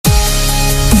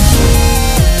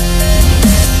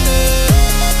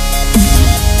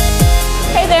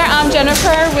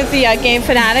Jennifer with the game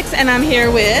Fanatics, and I'm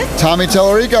here with Tommy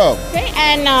Tallarico. Okay,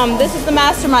 and this is the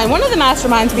mastermind, one of the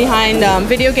masterminds behind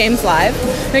Video Games Live.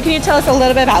 Now, can you tell us a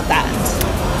little bit about that?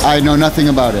 I know nothing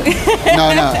about it.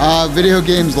 No. Video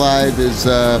Games Live is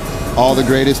all the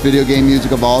greatest video game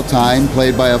music of all time,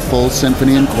 played by a full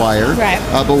symphony and choir. Right.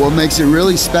 But what makes it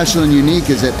really special and unique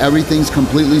is that everything's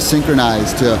completely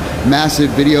synchronized to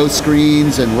massive video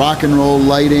screens and rock and roll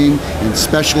lighting and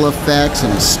special effects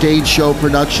and a stage show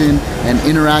production and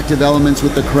interactive elements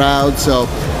with the crowd. So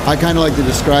I kind of like to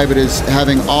describe it as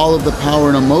having all of the power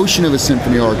and emotion of a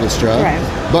symphony orchestra,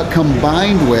 right, but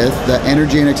combined with the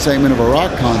energy and excitement of a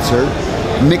rock concert,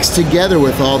 mixed together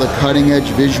with all the cutting edge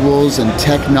visuals and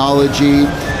technology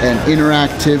and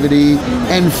interactivity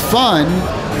and fun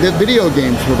that video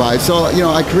games provide. So, you know,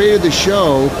 I created the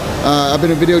show. I've been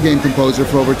a video game composer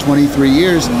for over 23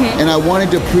 years, and I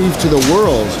wanted to prove to the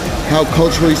world how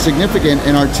culturally significant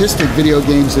and artistic video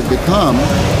games have become,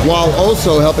 while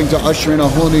also helping to usher in a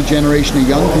whole new generation of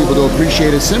young people to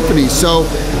appreciate a symphony. So,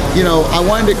 you know, I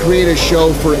wanted to create a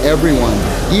show for everyone.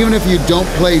 Even if you don't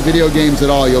play video games at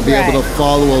all, you'll be able to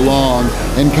follow along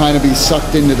and kind of be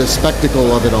sucked into the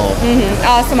spectacle of it all.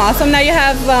 Awesome. Now you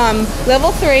have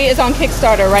level 3 is on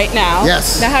Kickstarter right now.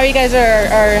 Yes. Now how you guys are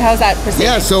how's that proceeding?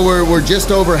 Yeah, so we're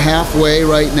just over halfway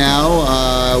right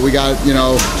now. We got, you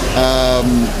know,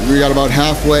 we got about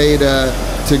halfway to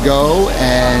go,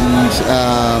 and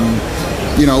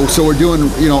you know, so we're doing,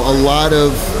 you know, a lot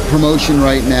of promotion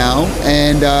right now,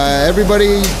 and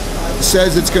everybody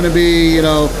says it's going to be, you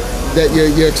know, that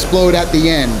you explode at the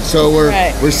end. So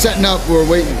we're setting up, we're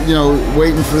waiting, you know,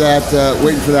 waiting for that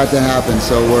to happen.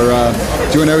 So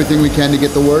we're doing everything we can to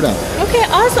get the word out. Okay,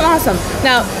 awesome.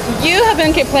 Now you have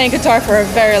been playing guitar for a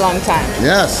very long time.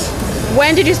 Yes.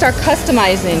 When did you start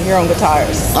customizing your own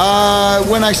guitars?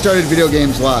 When I started Video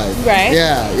Games Live. Right.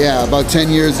 Yeah, about 10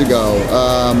 years ago.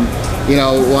 You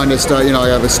know, wanted to start, you know, I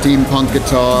have a steampunk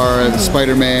guitar, a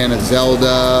Spider-Man, a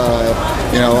Zelda,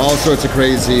 you know, all sorts of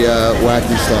crazy,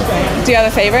 wacky stuff. Do you have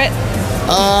a favorite?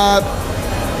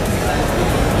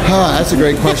 That's a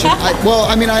great question. Well,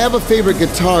 I mean, I have a favorite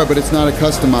guitar, but it's not a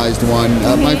customized one.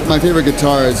 My favorite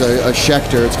guitar is a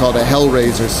Schecter. It's called a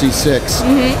Hellraiser C6.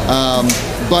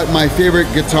 But my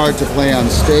favorite guitar to play on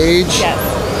stage,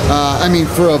 I mean,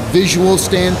 for a visual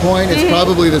standpoint, it's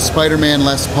probably the Spider-Man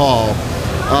Les Paul.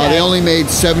 They only made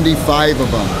 75 of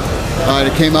them.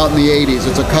 It came out in the 80s.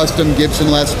 It's a custom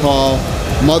Gibson Les Paul,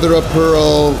 mother of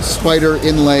pearl spider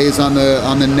inlays on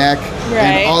the neck,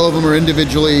 and all of them are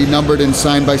individually numbered and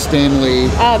signed by Stan Lee.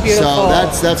 Oh, beautiful.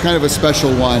 So that's kind of a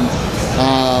special one.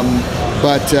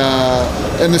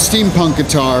 And the steampunk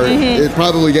guitar, it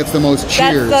probably gets the most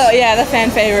cheers. That's the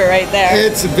fan favorite right there.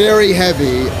 It's very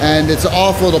heavy and it's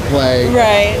awful to play.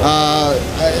 Right.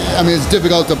 I mean, it's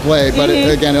difficult to play, but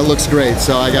again, it looks great,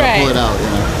 so I gotta pull it out, you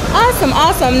know.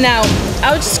 Awesome. Now,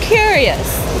 I was just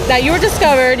curious. Now, you were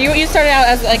discovered, you started out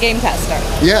as a game tester.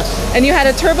 Yes. And you had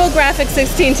a TurboGrafx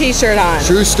 16 t-shirt on.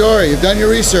 True story. You've done your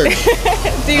research.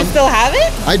 Do you still have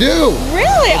it? I do.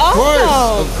 Really?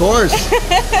 Of course.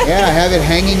 Yeah, I have it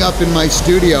hanging up in my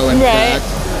studio, in fact.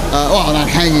 Well, not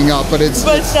hanging up, but it's...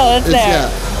 But still, it's there. Yeah.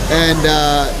 And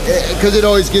because it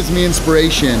always gives me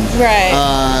inspiration.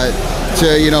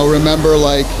 To, you know, remember,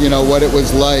 like, you know, what it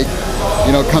was like,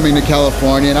 you know, coming to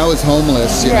California. And I was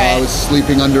homeless, you know, I was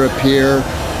sleeping under a pier.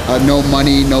 No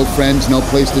money, no friends, no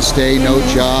place to stay, no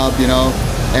job, you know,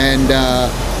 and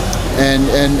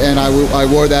I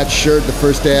wore that shirt the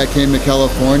first day I came to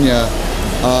California.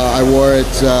 I wore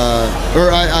it,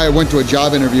 I went to a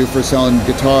job interview for selling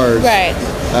guitars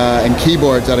and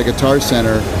keyboards at a Guitar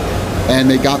Center, and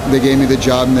they gave me the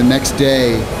job. And the next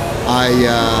day, I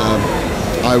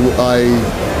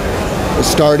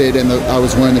started, and I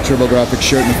was wearing the TurboGrafx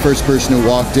shirt, and the first person who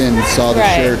walked in saw the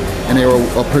shirt, and they were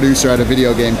a producer at a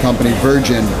video game company,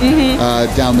 Virgin,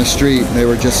 down the street, and they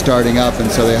were just starting up, and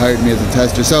so they hired me as a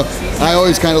tester. So I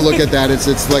always kind of look at that.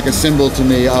 It's like a symbol to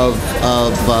me of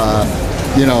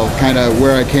you know, kind of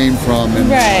where I came from, and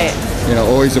you know,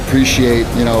 always appreciate,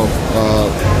 you know,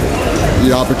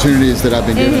 the opportunities that I've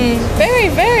been given.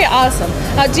 Very awesome.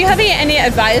 Do you have any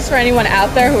advice for anyone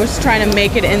out there who's trying to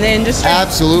make it in the industry?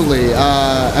 Absolutely.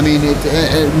 I mean,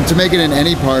 to make it in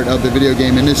any part of the video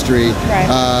game industry,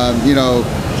 you know,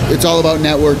 it's all about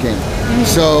networking.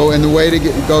 So, and the way to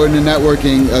go into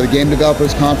networking, the Game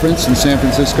Developers Conference in San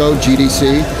Francisco,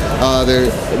 GDC, their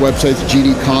website's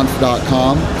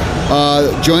gdconf.com.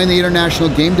 Join the International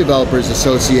Game Developers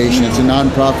Association. It's a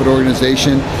non-profit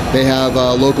organization. They have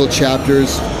local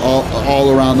chapters all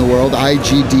around the world.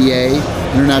 IGDA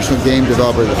International Game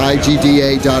Developers,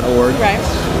 IGDA.org.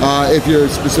 Right. If you're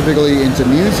specifically into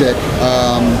music,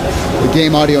 the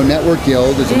Game Audio Network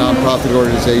Guild is a nonprofit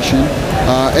organization.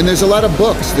 And there's a lot of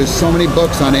books. There's so many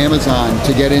books on Amazon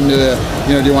to get into the,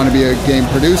 do you want to be a game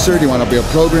producer? Do you want to be a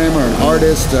programmer, an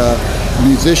artist, a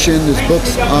musician? There's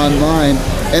books online.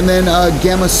 And then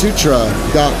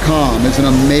GammaSutra.com is an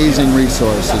amazing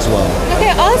resource as well.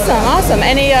 Okay, awesome.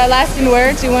 Any lasting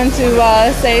words you want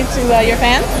to say to your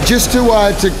fans? Just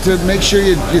to make sure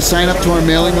you sign up to our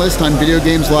mailing list on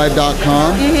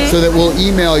videogameslive.com so that we'll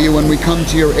email you when we come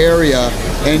to your area,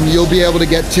 and you'll be able to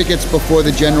get tickets before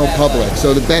the general public.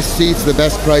 So the best seats, the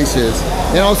best prices.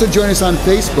 And also join us on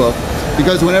Facebook,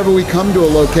 because whenever we come to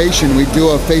a location, we do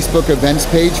a Facebook events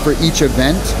page for each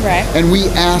event. Right. And we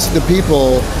ask the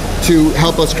people to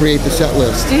help us create the set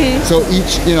list. So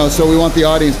so we want the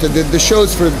audience to, the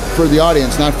show's for the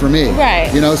audience, not for me. Right.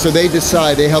 So they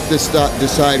help us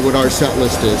decide what our set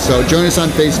list is. So join us on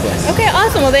Facebook. Okay,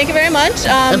 awesome. Well, thank you very much.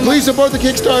 And please support the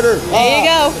Kickstarter. There you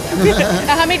go.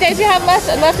 How many days do you have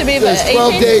left to be? There's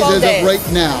 12 days as of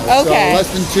right now. Okay. So less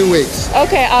than 2 weeks.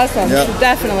 Okay, awesome. Yep.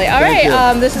 Definitely. All Thank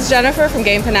right. you. This is Jennifer from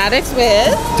Game Fanatics with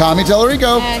Tommy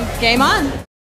Tallarico. and Game On.